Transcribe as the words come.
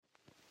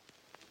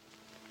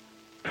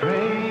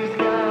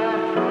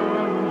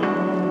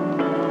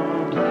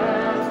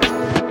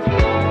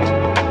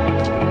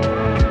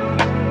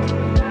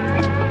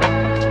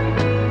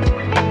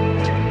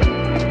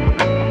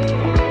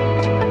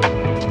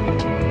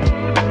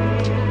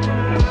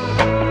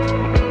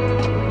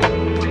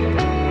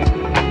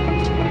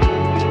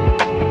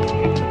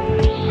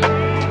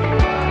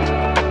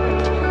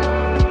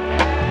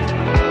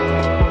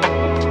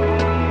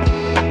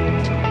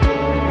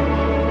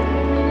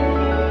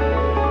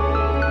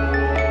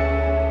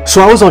So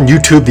I was on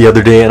YouTube the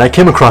other day and I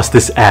came across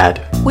this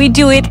ad. We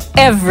do it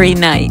every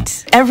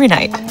night. Every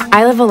night.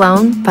 I live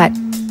alone, but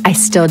I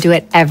still do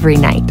it every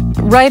night.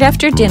 Right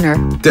after dinner.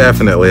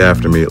 Definitely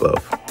after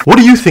meatloaf. What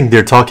do you think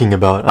they're talking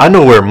about? I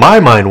know where my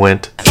mind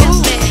went.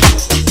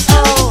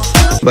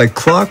 Like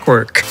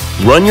clockwork.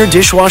 Run your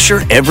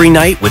dishwasher every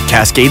night with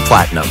Cascade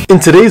Platinum. In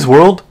today's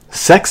world,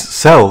 sex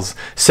sells.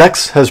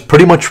 Sex has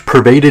pretty much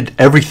pervaded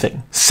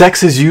everything.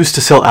 Sex is used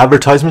to sell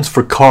advertisements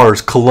for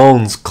cars,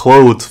 colognes,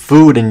 clothes,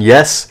 food, and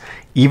yes,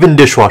 even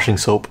dishwashing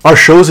soap. Our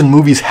shows and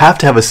movies have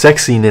to have a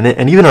sex scene in it,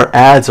 and even our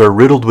ads are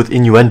riddled with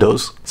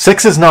innuendos.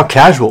 Sex is now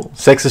casual.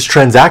 Sex is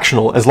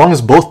transactional. As long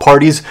as both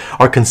parties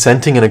are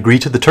consenting and agree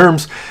to the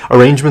terms,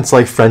 arrangements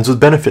like friends with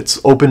benefits,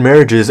 open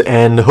marriages,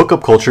 and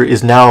hookup culture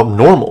is now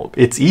normal.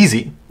 It's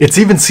easy. It's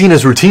even seen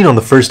as routine on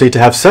the first date to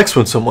have sex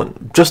with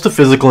someone, just a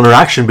physical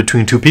interaction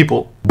between two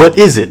people. But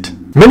is it?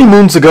 Many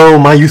moons ago,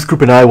 my youth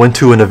group and I went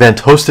to an event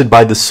hosted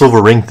by the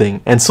Silver Ring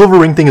Thing. And Silver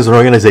Ring Thing is an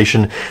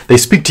organization. They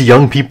speak to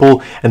young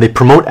people and they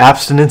promote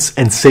abstinence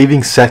and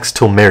saving sex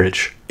till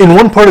marriage. In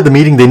one part of the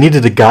meeting, they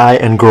needed a guy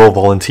and girl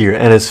volunteer,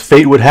 and as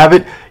fate would have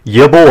it,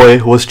 ya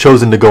boy was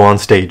chosen to go on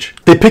stage.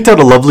 They picked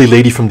out a lovely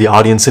lady from the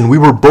audience, and we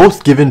were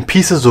both given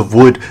pieces of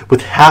wood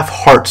with half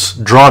hearts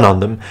drawn on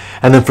them.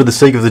 And then for the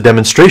sake of the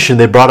demonstration,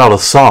 they brought out a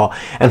saw,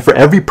 and for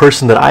every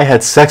person that I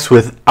had sex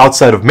with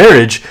outside of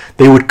marriage,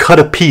 they would cut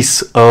a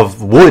piece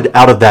of wood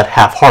out of that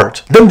half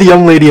heart. Then the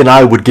young lady and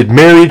I would get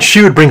married,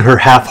 she would bring her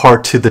half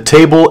heart to the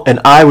table, and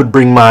I would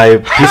bring my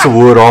piece of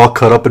wood all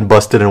cut up and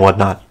busted and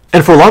whatnot.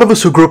 And for a lot of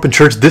us who grew up in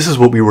church, this is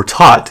what we were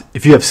taught.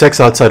 If you have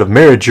sex outside of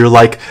marriage, you're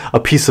like a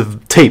piece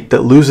of tape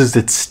that loses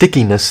its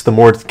stickiness the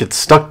more it gets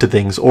stuck to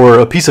things, or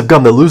a piece of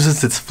gum that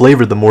loses its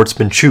flavor the more it's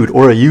been chewed,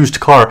 or a used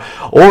car,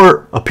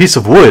 or a piece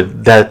of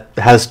wood that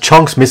has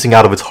chunks missing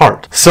out of its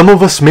heart. Some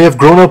of us may have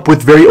grown up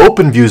with very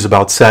open views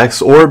about sex,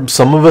 or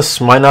some of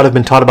us might not have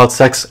been taught about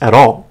sex at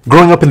all.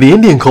 Growing up in the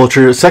Indian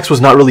culture, sex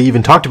was not really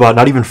even talked about,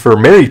 not even for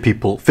married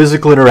people.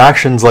 Physical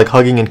interactions like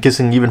hugging and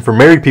kissing even for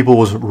married people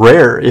was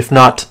rare, if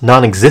not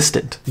non-existent.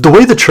 The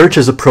way the church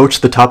has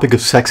approached the topic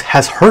of sex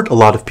has hurt a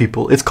lot of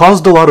people. It's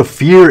caused a lot of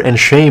fear and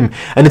shame,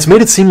 and it's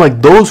made it seem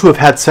like those who have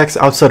had sex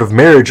outside of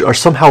marriage are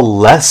somehow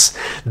less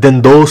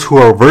than those who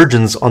are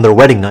virgins on their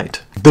wedding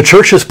night. The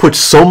church has put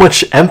so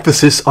much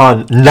emphasis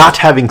on not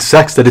having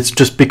sex that it's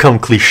just become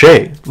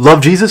cliche.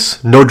 Love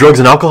Jesus, no drugs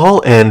and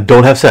alcohol, and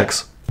don't have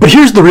sex. But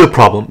here's the real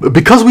problem.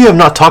 Because we have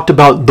not talked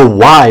about the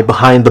why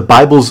behind the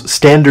Bible's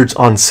standards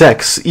on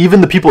sex, even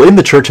the people in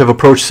the church have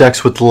approached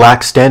sex with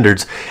lax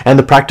standards, and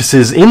the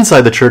practices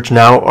inside the church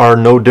now are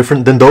no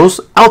different than those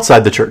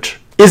outside the church.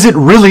 Is it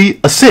really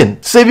a sin?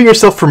 Saving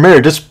yourself for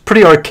marriage is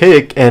pretty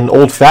archaic and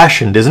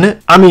old-fashioned, isn't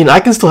it? I mean, I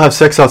can still have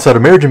sex outside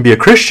of marriage and be a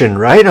Christian,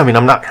 right? I mean,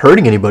 I'm not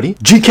hurting anybody.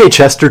 G.K.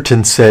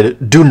 Chesterton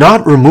said, "Do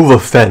not remove a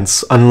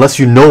fence unless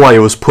you know why it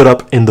was put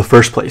up in the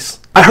first place."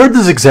 I heard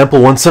this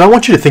example once and I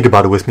want you to think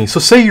about it with me. So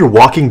say you're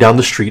walking down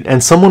the street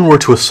and someone were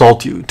to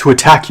assault you, to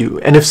attack you,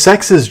 and if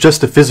sex is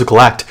just a physical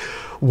act,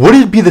 would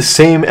it be the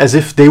same as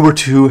if they were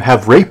to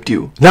have raped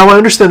you? Now, I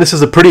understand this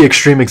is a pretty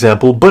extreme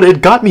example, but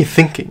it got me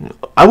thinking.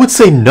 I would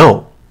say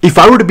no. If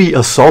I were to be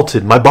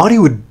assaulted, my body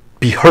would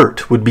be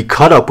hurt, would be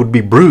cut up, would be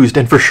bruised,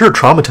 and for sure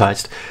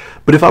traumatized.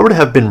 But if I were to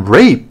have been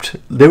raped,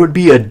 there would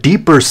be a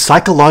deeper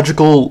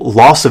psychological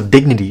loss of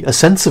dignity, a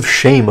sense of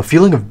shame, a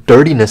feeling of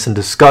dirtiness and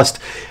disgust.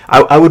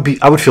 I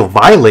would feel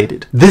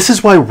violated. This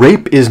is why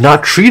rape is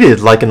not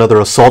treated like another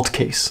assault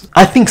case.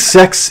 I think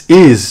sex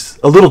is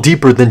a little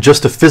deeper than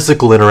just a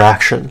physical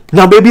interaction.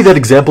 Now, maybe that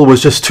example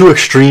was just too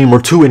extreme or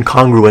too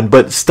incongruent,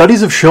 but studies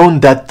have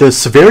shown that the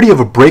severity of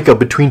a breakup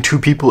between two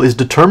people is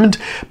determined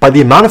by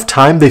the amount of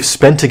time they've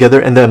spent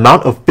together and the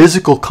amount of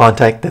physical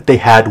contact that they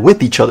had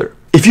with each other.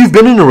 If you've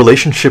been in a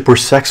relationship where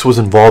sex was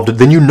involved,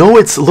 then you know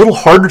it's a little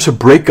harder to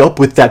break up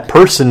with that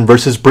person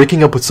versus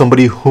breaking up with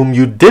somebody whom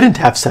you didn't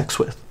have sex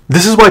with.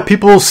 This is why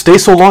people stay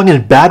so long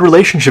in bad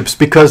relationships,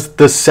 because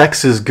the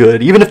sex is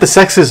good. Even if the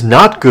sex is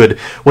not good,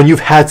 when you've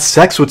had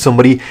sex with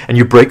somebody and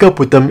you break up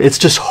with them, it's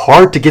just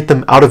hard to get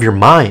them out of your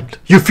mind.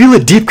 You feel a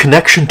deep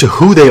connection to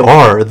who they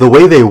are, the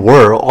way they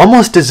were,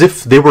 almost as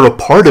if they were a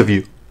part of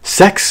you.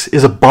 Sex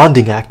is a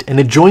bonding act, and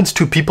it joins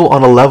two people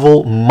on a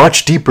level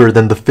much deeper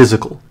than the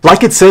physical.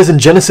 Like it says in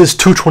Genesis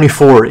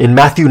 2:24, in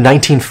Matthew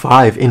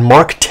 19:5, in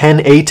Mark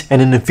 10:8,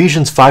 and in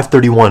Ephesians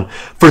 5:31.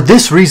 For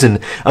this reason,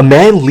 a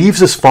man leaves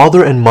his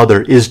father and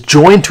mother, is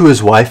joined to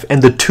his wife,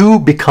 and the two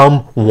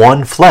become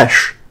one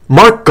flesh.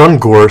 Mark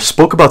Gungor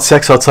spoke about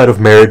sex outside of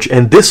marriage,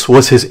 and this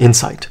was his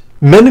insight.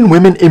 Men and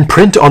women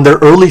imprint on their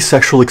early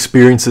sexual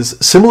experiences,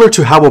 similar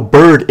to how a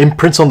bird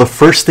imprints on the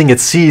first thing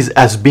it sees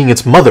as being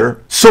its mother.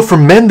 So for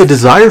men, the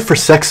desire for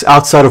sex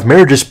outside of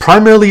marriage is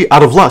primarily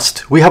out of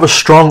lust. We have a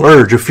strong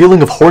urge, a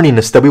feeling of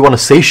horniness that we want to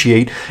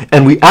satiate,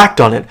 and we act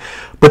on it.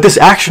 But this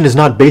action is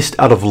not based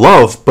out of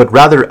love, but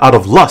rather out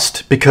of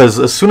lust, because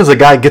as soon as a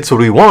guy gets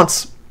what he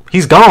wants,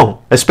 he's gone,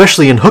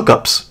 especially in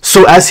hookups.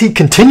 So as he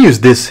continues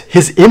this,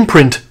 his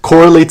imprint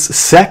correlates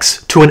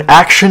sex to an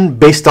action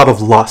based out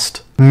of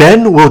lust.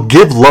 Men will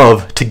give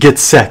love to get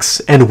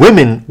sex, and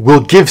women will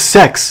give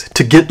sex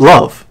to get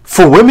love.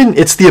 For women,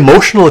 it's the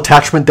emotional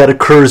attachment that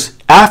occurs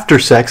after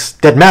sex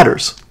that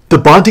matters. The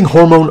bonding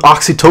hormone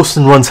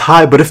oxytocin runs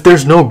high, but if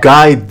there's no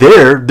guy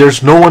there,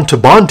 there's no one to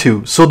bond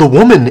to. So the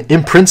woman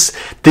imprints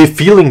the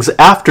feelings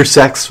after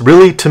sex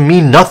really to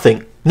mean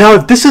nothing. Now,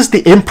 if this is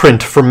the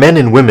imprint for men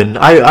and women,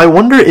 I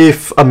wonder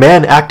if a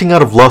man acting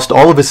out of lust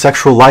all of his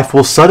sexual life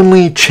will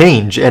suddenly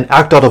change and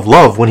act out of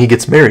love when he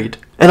gets married.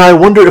 And I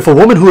wonder if a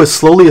woman who has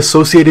slowly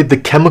associated the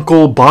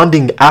chemical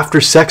bonding after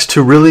sex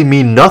to really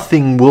mean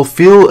nothing will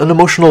feel an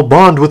emotional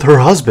bond with her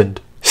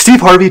husband.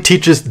 Steve Harvey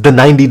teaches the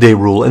 90-day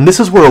rule, and this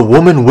is where a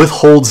woman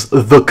withholds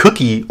the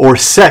cookie or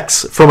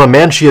sex from a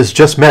man she has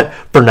just met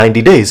for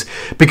 90 days.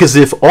 Because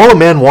if all a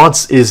man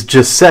wants is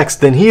just sex,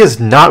 then he is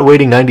not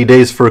waiting 90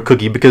 days for a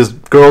cookie, because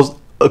girls,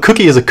 a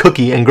cookie is a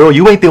cookie, and girl,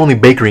 you ain't the only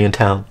bakery in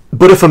town.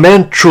 But if a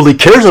man truly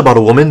cares about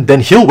a woman,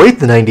 then he'll wait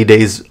the 90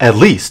 days at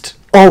least.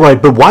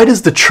 Alright, but why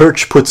does the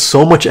church put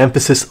so much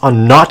emphasis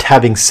on not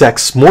having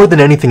sex more than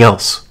anything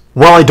else?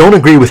 While I don't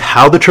agree with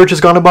how the church has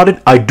gone about it,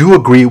 I do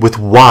agree with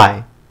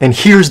why. And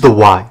here's the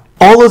why.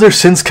 All other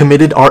sins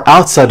committed are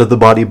outside of the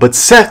body, but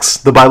sex,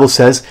 the Bible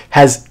says,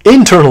 has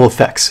internal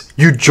effects.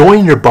 You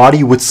join your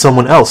body with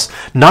someone else,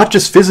 not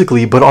just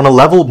physically, but on a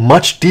level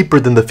much deeper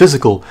than the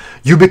physical.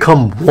 You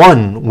become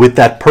one with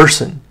that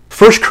person.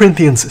 1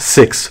 Corinthians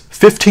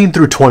 6:15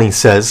 through 20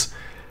 says,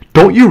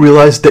 "Don't you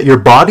realize that your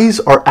bodies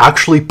are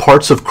actually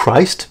parts of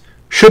Christ?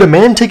 Should a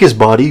man take his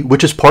body,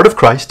 which is part of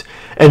Christ,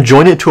 and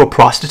join it to a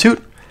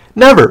prostitute?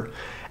 Never.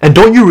 And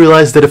don't you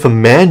realize that if a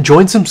man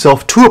joins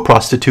himself to a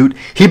prostitute,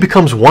 he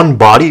becomes one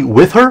body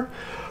with her?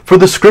 For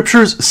the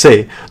scriptures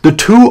say, the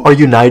two are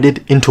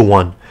united into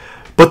one.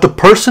 But the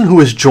person who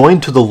is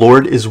joined to the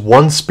Lord is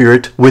one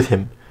spirit with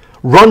him.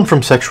 Run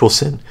from sexual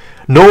sin.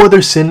 No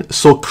other sin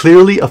so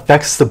clearly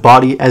affects the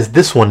body as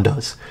this one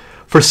does.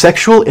 For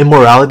sexual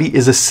immorality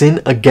is a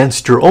sin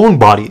against your own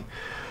body.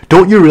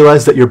 Don't you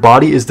realize that your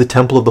body is the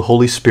temple of the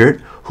Holy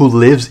Spirit who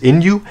lives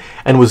in you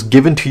and was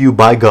given to you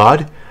by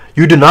God?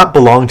 You do not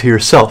belong to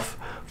yourself,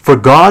 for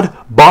God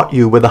bought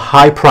you with a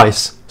high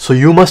price, so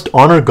you must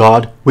honor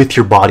God with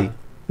your body."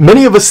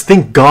 Many of us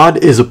think God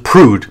is a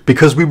prude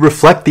because we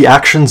reflect the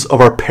actions of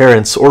our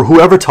parents or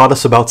whoever taught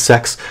us about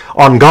sex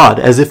on God,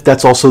 as if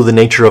that's also the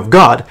nature of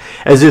God,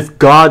 as if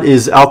God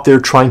is out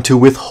there trying to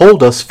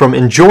withhold us from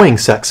enjoying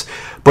sex.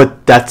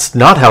 But that's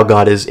not how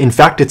God is. In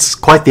fact, it's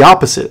quite the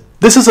opposite.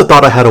 This is a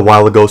thought I had a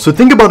while ago, so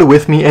think about it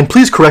with me, and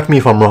please correct me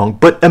if I'm wrong,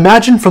 but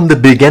imagine from the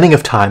beginning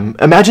of time,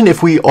 imagine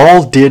if we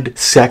all did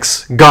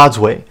sex God's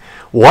way.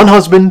 One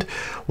husband,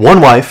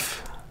 one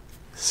wife,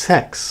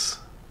 sex.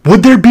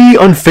 Would there be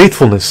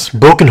unfaithfulness,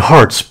 broken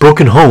hearts,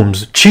 broken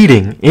homes,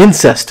 cheating,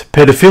 incest,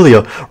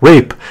 pedophilia,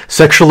 rape,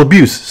 sexual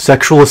abuse,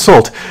 sexual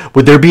assault?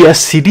 Would there be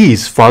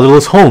STDs,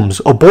 fatherless homes,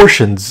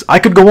 abortions? I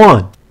could go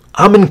on.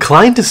 I'm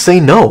inclined to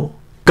say no.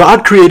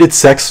 God created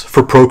sex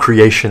for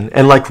procreation,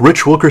 and like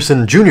Rich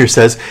Wilkerson Jr.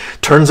 says,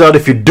 turns out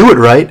if you do it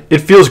right, it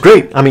feels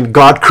great. I mean,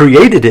 God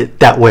created it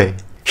that way.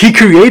 He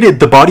created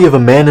the body of a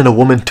man and a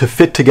woman to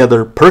fit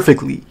together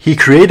perfectly. He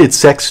created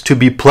sex to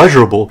be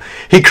pleasurable.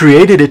 He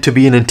created it to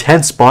be an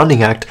intense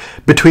bonding act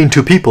between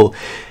two people.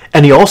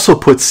 And he also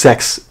put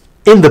sex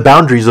in the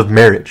boundaries of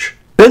marriage.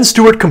 Ben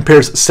Stewart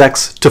compares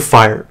sex to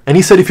fire, and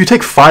he said if you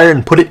take fire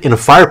and put it in a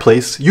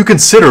fireplace, you can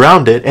sit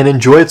around it and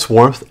enjoy its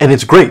warmth, and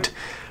it's great.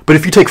 But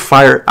if you take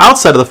fire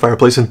outside of the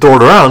fireplace and throw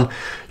it around,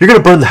 you're going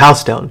to burn the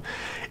house down.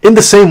 In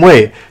the same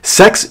way,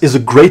 sex is a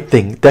great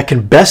thing that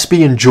can best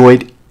be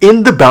enjoyed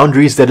in the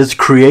boundaries that its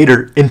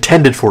creator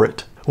intended for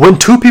it. When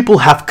two people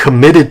have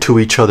committed to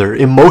each other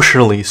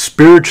emotionally,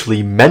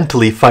 spiritually,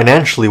 mentally,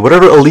 financially,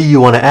 whatever ali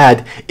you want to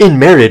add, in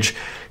marriage,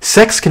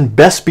 sex can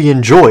best be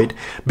enjoyed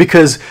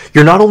because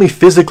you're not only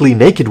physically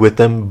naked with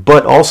them,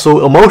 but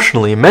also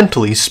emotionally,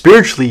 mentally,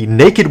 spiritually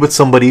naked with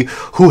somebody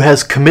who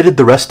has committed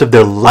the rest of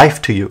their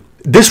life to you.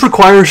 This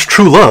requires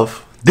true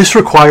love. This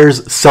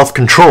requires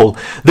self-control.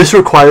 This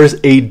requires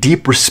a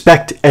deep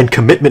respect and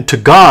commitment to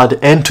God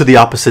and to the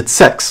opposite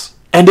sex.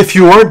 And if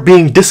you aren't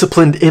being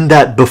disciplined in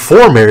that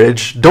before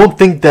marriage, don't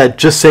think that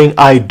just saying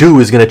I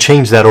do is going to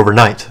change that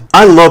overnight.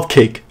 I love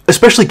cake,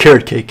 especially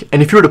carrot cake,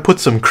 and if you were to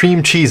put some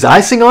cream cheese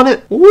icing on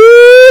it, woo,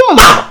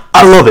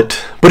 I love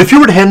it. But if you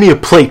were to hand me a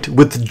plate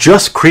with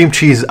just cream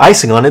cheese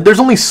icing on it, there's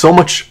only so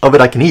much of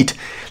it I can eat.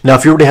 Now,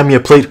 if you were to hand me a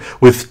plate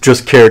with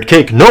just carrot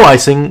cake, no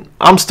icing,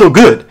 I'm still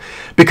good.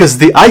 Because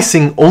the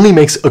icing only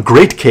makes a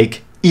great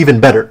cake even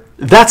better.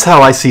 That's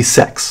how I see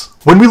sex.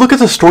 When we look at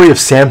the story of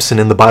Samson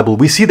in the Bible,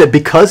 we see that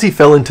because he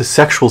fell into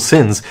sexual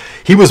sins,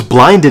 he was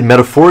blinded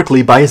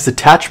metaphorically by his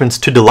attachments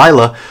to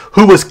Delilah,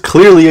 who was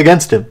clearly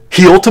against him.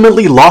 He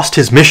ultimately lost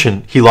his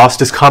mission, he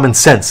lost his common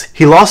sense,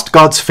 he lost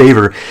God's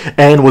favor,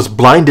 and was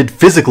blinded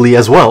physically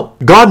as well.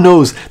 God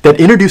knows that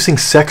introducing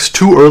sex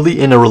too early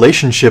in a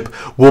relationship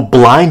will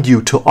blind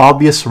you to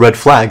obvious red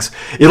flags.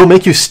 It'll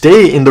make you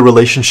stay in the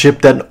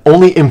relationship that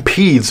only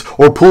impedes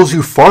or pulls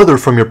you farther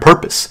from your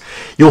purpose.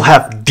 You'll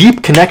have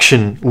deep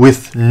connection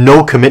with no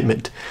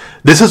commitment.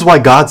 This is why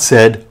God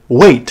said,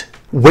 wait,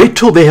 Wait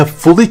till they have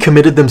fully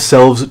committed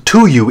themselves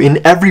to you in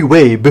every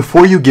way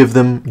before you give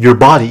them your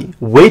body.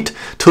 Wait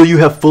till you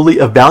have fully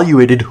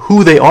evaluated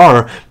who they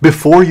are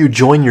before you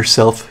join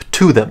yourself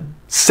to them.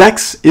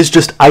 Sex is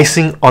just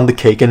icing on the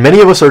cake, and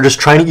many of us are just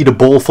trying to eat a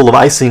bowl full of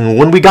icing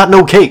when we got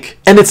no cake.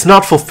 And it's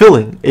not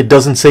fulfilling. It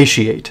doesn't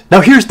satiate.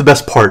 Now here's the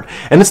best part,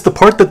 and it's the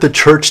part that the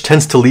church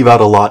tends to leave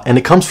out a lot, and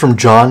it comes from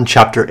John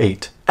chapter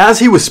 8. As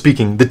he was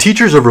speaking, the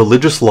teachers of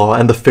religious law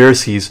and the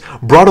Pharisees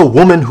brought a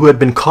woman who had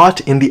been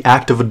caught in the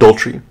act of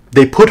adultery.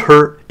 They put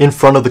her in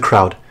front of the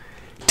crowd.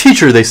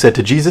 "Teacher," they said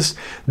to Jesus,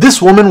 "this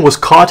woman was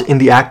caught in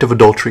the act of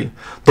adultery.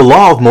 The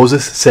law of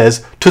Moses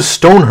says to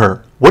stone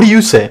her. What do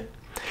you say?"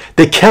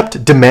 They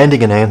kept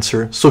demanding an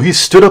answer, so he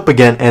stood up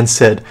again and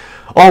said,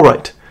 "All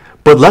right,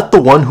 but let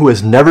the one who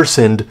has never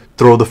sinned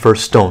throw the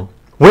first stone."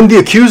 When the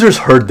accusers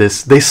heard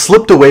this, they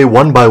slipped away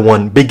one by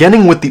one,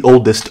 beginning with the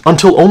oldest,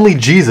 until only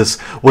Jesus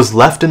was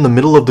left in the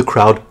middle of the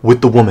crowd with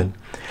the woman.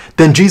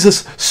 Then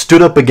Jesus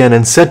stood up again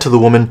and said to the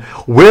woman,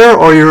 "Where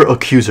are your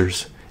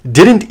accusers?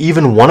 Didn't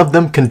even one of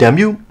them condemn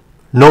you?"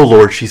 "No,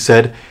 Lord," she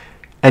said.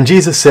 And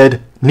Jesus said,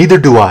 "Neither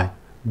do I.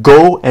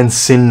 Go and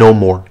sin no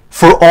more."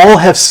 For all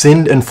have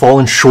sinned and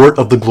fallen short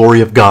of the glory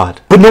of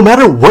God. But no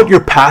matter what your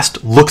past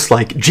looks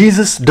like,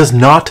 Jesus does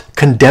not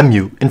condemn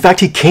you. In fact,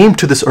 he came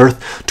to this earth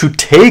to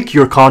take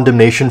your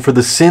condemnation for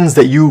the sins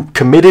that you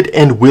committed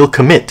and will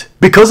commit.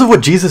 Because of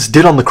what Jesus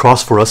did on the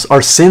cross for us,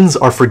 our sins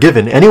are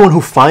forgiven. Anyone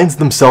who finds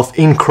themselves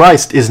in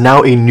Christ is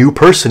now a new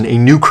person, a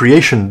new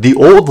creation. The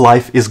old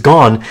life is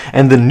gone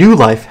and the new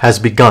life has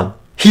begun.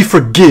 He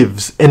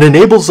forgives and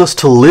enables us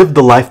to live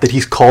the life that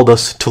he's called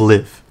us to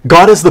live.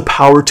 God has the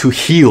power to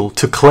heal,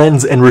 to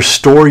cleanse, and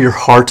restore your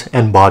heart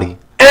and body.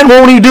 And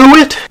won't he do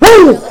it?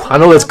 Woo! I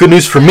know that's good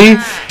news for me,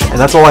 and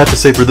that's all I have to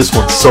say for this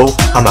one, so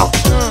I'm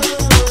out.